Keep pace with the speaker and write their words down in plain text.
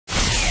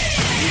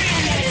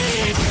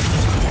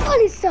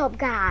up,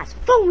 guys?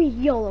 Foamy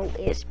Yellow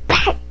is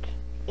back,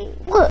 and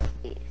what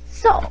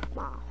is up,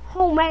 my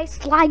homemade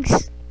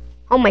slice?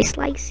 Homemade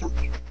slice.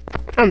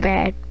 I'm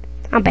bad.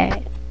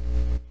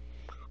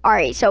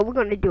 Alright, so we're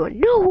gonna do a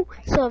new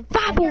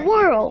survival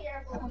world.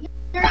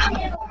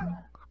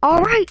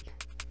 Alright,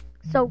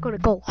 so we're gonna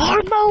go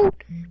hard mode.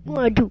 We're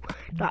gonna do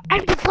the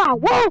amplify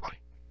world.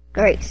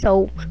 Alright,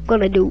 so we're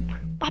gonna do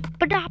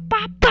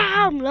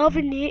I'm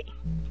loving it.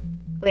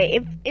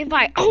 Wait,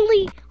 invite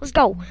only. Let's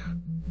go.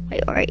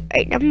 Wait, alright,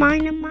 never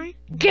mind.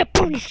 Get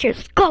bonus chairs,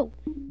 let's go.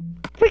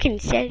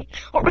 Freaking said it.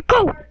 Alright,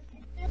 go.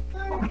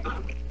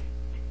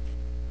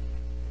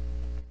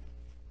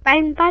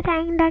 Bang, ba,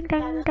 dang, dang,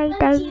 dang, dang,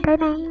 dang, dang,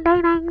 dang,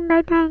 dang,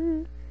 dang,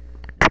 dang.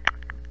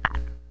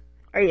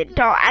 Alright,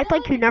 don't act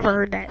like you never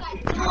heard that.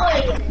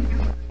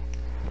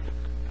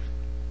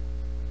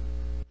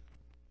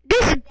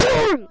 This is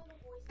boring.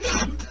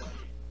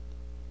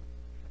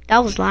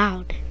 That was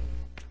loud.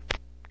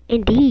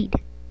 Indeed.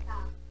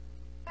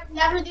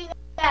 Never do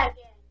that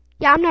again.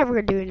 Yeah, I'm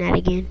never doing that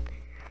again.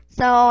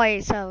 So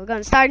we're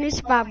gonna start a new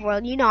survival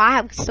world. You know I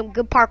have some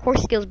good parkour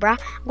skills, bruh.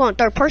 I'm going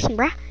third person,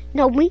 bruh. You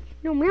know me,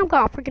 I'm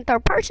going freaking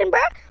third person,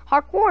 bruh.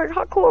 Hardcore,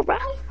 bruh.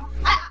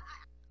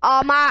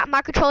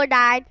 My controller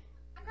died.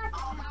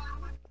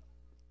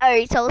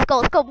 Alright, so let's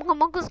go. Come on.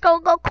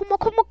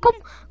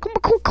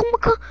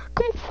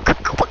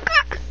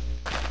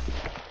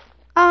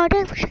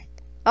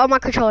 Oh, my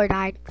controller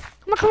died.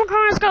 Come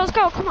on, let's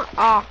go, come on.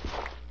 Oh.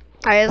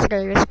 Alright, let's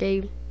go this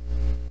game.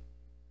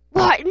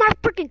 What? My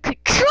freaking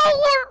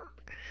controller!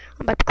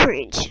 I'm about to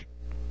cringe.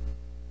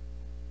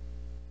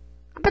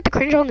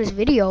 On this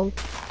video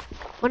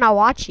when I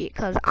watch it,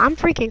 cause I'm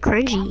freaking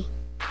cringy. You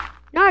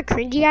know how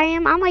cringy I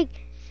am? I'm like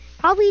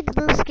probably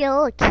the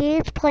skill of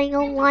kids playing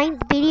online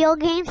video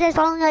games that's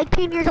only like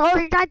 10 years old.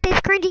 Is not this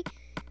cringy?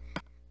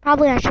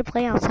 Probably I should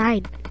play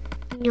outside.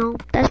 You know,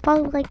 that's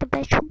probably like the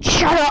best.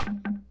 Shut up!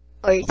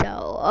 Alright,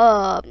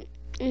 so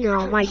you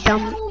know, my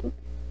dumb.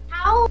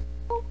 How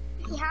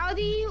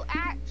do you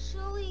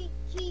actually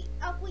keep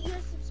up with your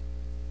subscribers?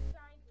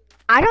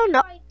 I don't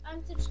know. I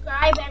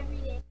unsubscribe every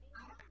day.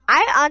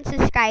 I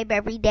unsubscribe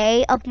every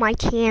day of my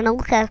channel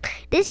because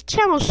this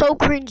channel is so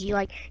cringy.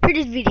 Like, hear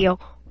this video.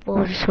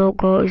 What's up,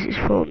 guys? It's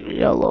from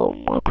Yellow.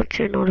 Welcome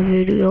to another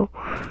video.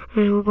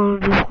 And we're gonna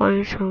be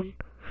playing some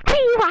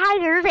Free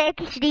Riders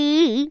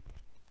XD.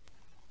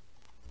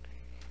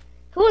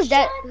 Who was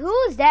that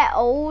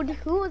old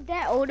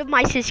of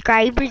my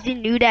subscribers that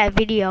knew that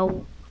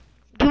video?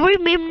 Who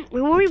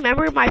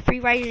remember my Free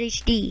Riders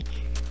HD?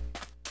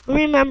 Who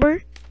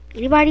remember?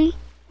 Anybody?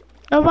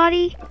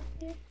 Nobody?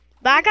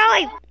 But I got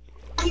like.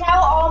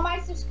 Tell all my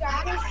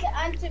subscribers to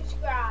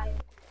unsubscribe.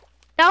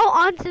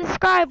 Don't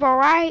unsubscribe,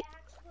 alright?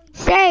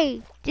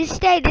 Just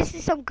stay. This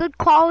is some good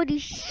quality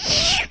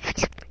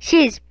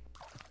shiz.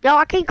 No,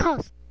 I can't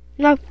cuss.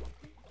 No,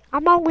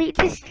 I'm only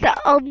this PG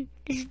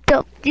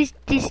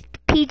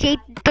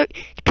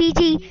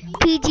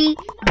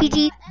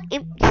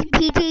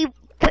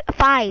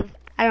 5.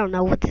 I don't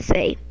know what to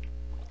say.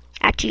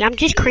 Actually, I'm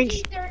just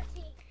cringy.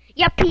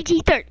 Yeah,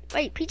 PG-13.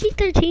 Wait,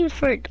 PG-13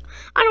 for,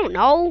 I don't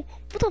know.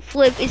 What the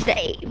flip is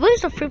what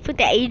is the flip with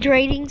the age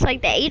ratings?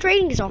 Like, the age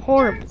ratings are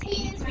horrible.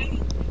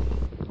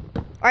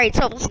 Alright,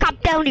 so let's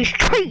chop down this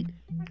tree.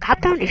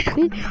 Alright,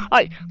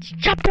 let's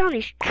chop down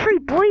this tree,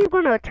 boy. We're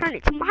gonna turn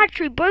it to my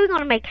tree, boy. We're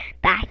gonna make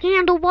the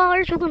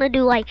handlebars. We're gonna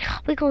do, hey,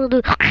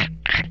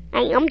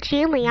 I'm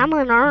chilling. I'm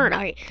a nerd.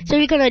 Alright, so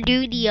we're gonna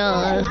do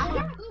the,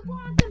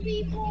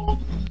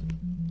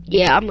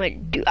 yeah, I'm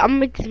gonna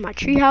make this my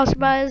treehouse,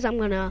 guys.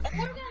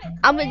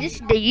 This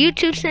is the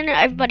YouTube center.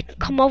 Everybody can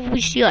come over. We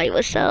see like,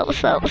 what's up,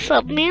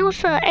 man?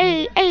 What's up?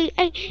 Hey. You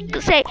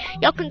can say,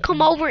 y'all can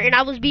come over. And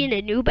I was being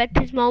a noob at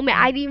this moment.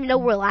 I didn't even know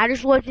where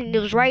ladders was, and it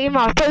was right in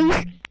my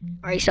face.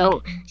 Alright,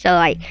 so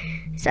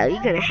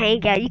you're gonna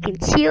hang out. You can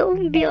chill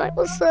and be like,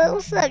 what's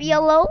up,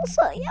 Yellow?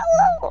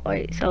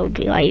 Alright, so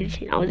be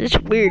like, you know, this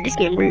is weird. This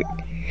game weird.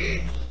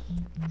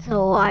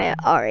 So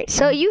alright,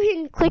 so you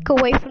can click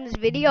away from this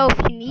video if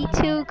you need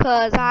to,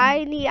 cause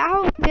I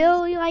don't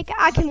feel like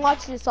I can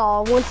watch this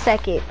all in 1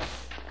 second.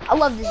 I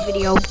love this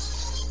video.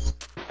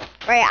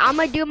 Right, I'm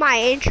gonna do my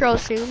intro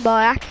soon,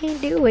 but I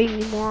can't do it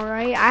anymore,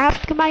 right? I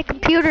have to get my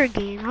computer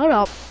again. Hold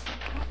up.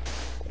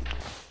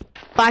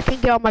 But I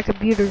can't get on my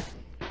computer.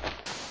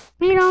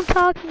 We don't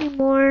talk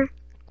anymore.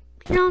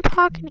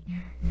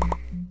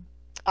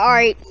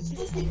 Alright.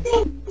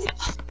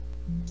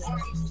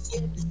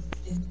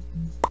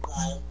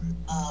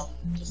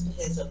 Just a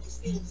heads up, this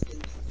game is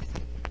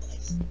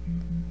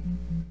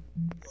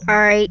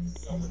Alright.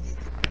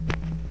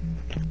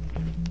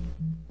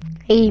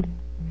 Hey.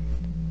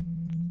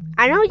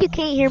 I know you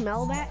can't hear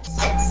Melbat.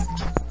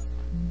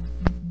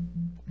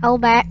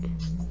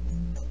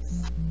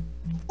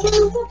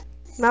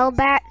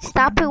 Melbat,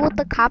 stop it with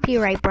the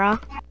copyright, bro.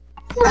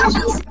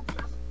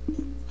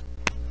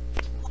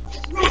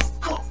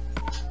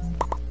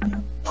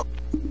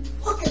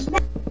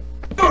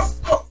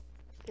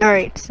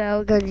 Alright, so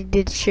we're gonna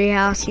do the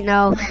treehouse, you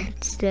know,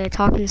 it's the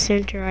talking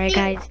center, alright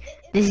guys.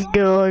 This is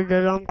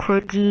the I'm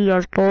cringy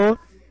as fuck.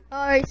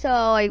 Alright, so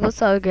like,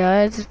 what's up,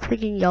 guys? It's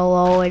freaking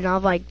YOLO, and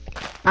I'm like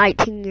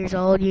 19 years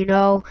old, you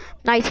know?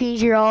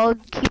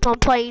 19-year-old, keep on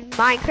playing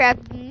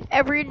Minecraft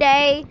every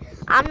day.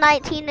 I'm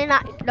 19 and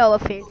no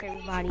offense,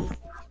 everybody.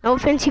 No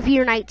offense if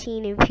you're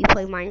 19 and if you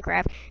play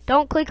Minecraft.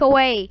 Don't click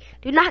away.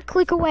 Do not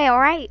click away,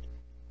 alright?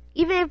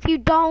 Even if you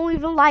don't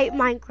even like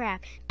Minecraft,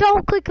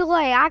 don't click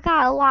away. I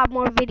got a lot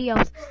more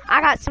videos.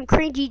 I got some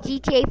cringy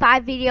GTA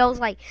 5 videos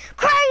like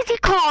crazy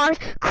cars,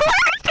 crazy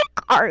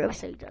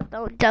cars.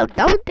 So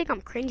don't think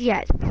I'm cringy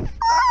as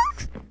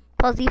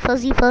fuzzy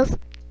fuzz.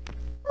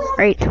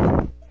 Right.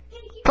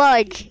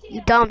 Fudge,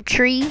 you dumb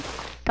tree.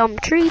 Dumb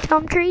tree.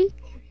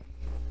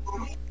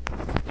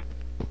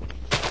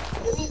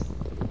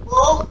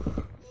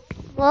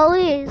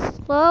 Lois.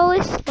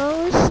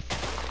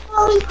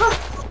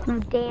 You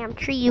damn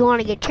tree, you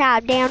want to get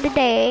chopped down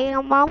today.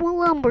 I'm a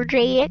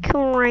lumberjack,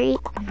 alright.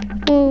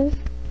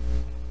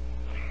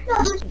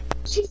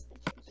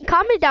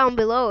 Comment down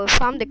below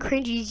if I'm the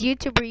cringiest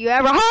YouTuber you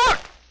ever heard.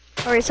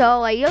 Alright, so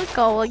like, let's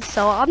go. Like,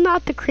 so I'm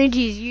not the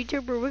cringiest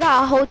YouTuber. We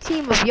got a whole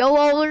team of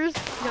YOLOers.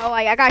 You know,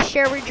 like I got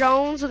Sherry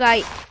Jones.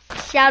 Like,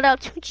 shout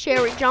out to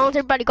Sherry Jones.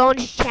 Everybody go on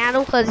his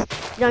channel because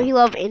you know he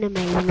love anime.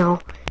 You know,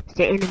 he's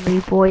the anime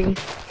boy.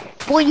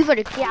 Boy, you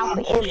better get out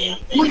for anime.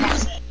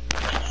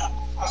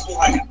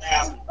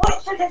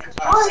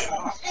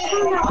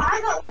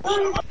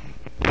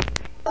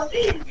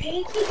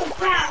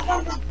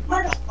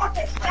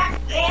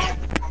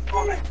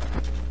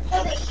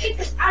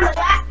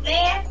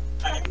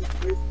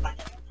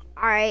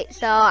 Alright,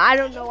 so I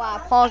don't know why I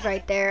paused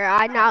right there.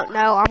 I don't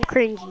know. I'm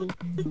cringy.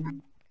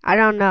 I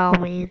don't know,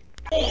 man.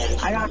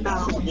 I don't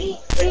know.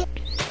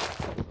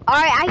 Alright,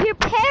 I hear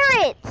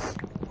parrots.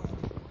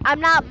 I'm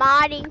not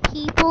modding,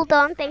 people.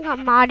 Don't think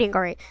I'm modding.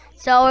 Alright,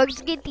 so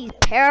let's get these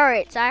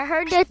parrots. I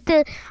heard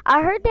that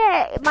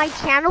my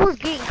channel was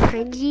getting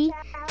cringy,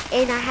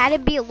 and I had to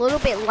be a little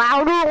bit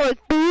louder, like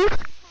this.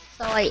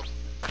 So like,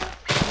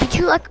 did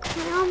you like a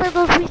clown? Did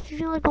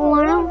you like a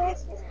clown?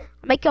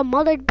 Make your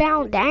mother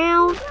bow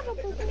down.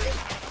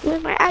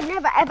 I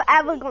never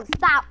ever gonna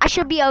stop. I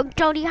should be a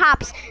Jody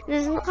Hops.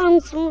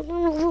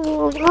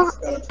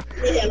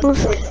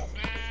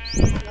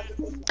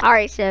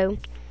 Alright, so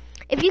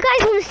if you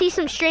guys want to see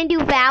some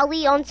Strandew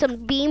Valley on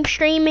some beam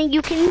streaming,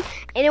 you can,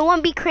 and it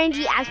won't be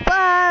cringy as fuck.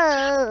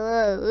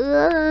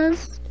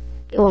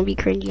 It won't be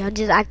cringy. I'll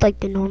just act like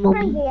the normal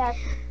beam.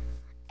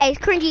 It's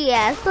cringy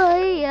ass.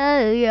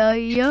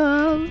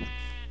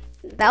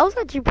 That was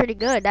actually pretty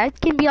good.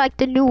 That can be like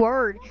the new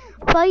word.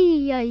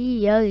 Hey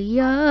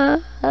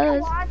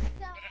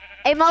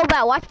Mo,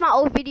 watch my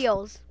old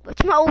videos.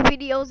 Watch my old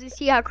videos and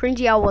see how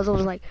cringy I was. I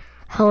was like,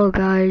 hello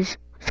guys,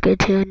 let's get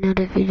to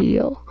another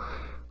video.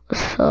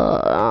 So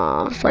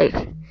I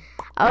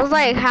was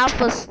like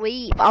half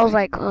asleep. I was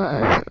like,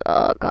 guys,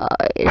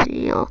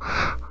 you know,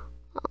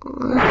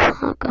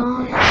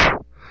 guys,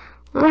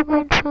 I'm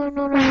going to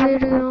another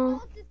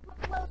video.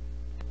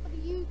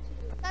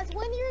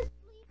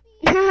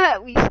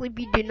 We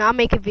sleepy, do not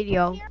make a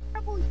video.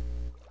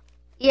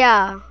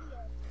 Yeah.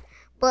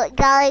 But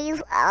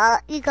guys,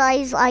 you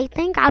guys, I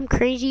think I'm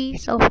cringy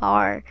so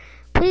far.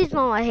 Please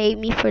don't hate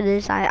me for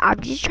this. I'm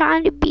just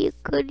trying to be a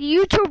good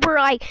YouTuber.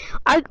 Like,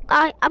 I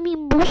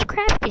mean,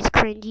 Moosecraft is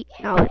cringy.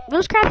 No,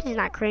 Moosecraft is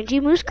not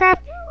cringy. Moosecraft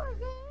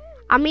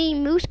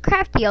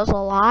yells a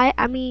lot.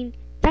 I mean,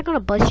 not gonna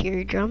bust your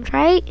eardrums,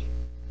 right?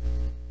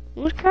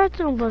 Moosecraft's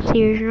gonna bust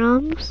your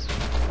eardrums.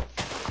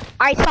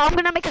 Alright, so I'm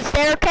gonna make a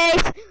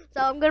staircase.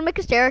 So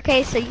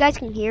you guys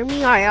can hear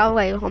me. Alright,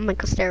 I'll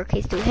make a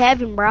staircase to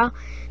heaven, bro.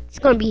 It's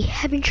gonna be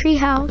heaven tree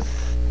house.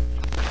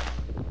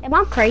 Am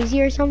I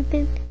crazy or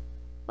something?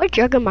 What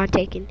drug am I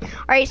taking?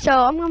 Alright, so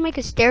I'm gonna make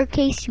a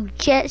staircase to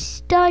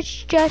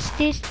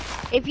justice.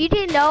 If you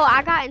didn't know,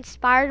 I got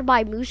inspired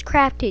by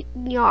Moosecraft. You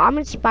know, I'm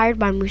inspired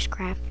by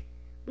Moosecraft.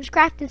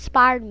 Moosecraft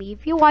inspired me.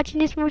 If you're watching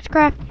this,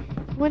 Moosecraft,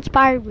 you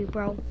inspired me,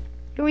 bro.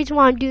 The reason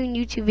why I'm doing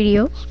YouTube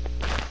videos.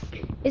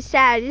 It's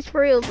sad. It's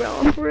for real, bro.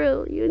 I'm for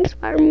real. You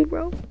inspire me,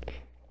 bro.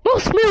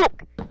 Most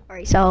milk.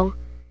 Alright, so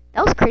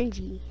that was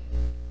cringy.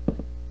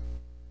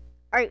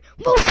 Alright,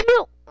 most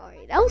milk.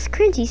 Alright, that was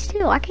cringy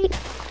still. I'm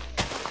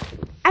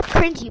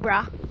cringy,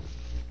 bro.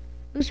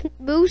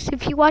 Moose,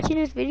 if you're watching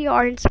this video,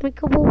 are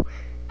unspeakable.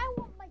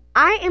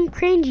 I am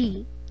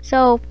cringy.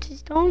 So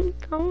just don't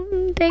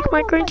take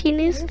my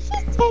cringiness.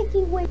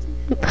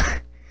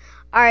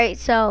 Alright,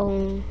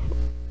 so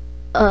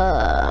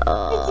I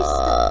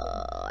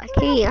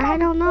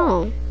don't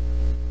know.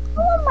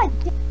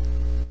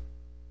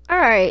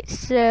 Alright,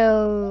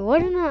 so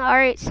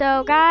alright,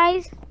 so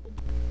guys.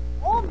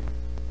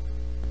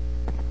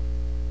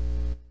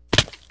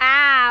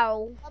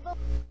 Ow.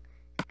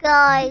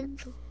 Guys.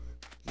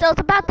 So it's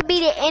about to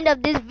be the end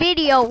of this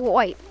video.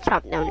 Wait,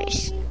 chop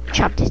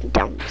this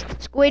down.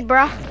 Squid,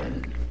 bro.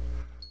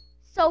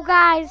 So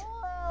guys,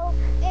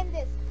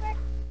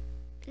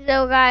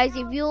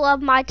 if you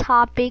love my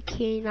topic,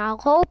 and I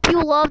hope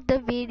you love the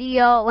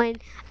video, and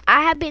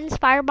I have been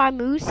inspired by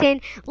Moose,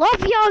 and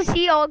love y'all.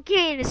 See y'all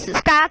again, and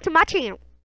subscribe to my channel.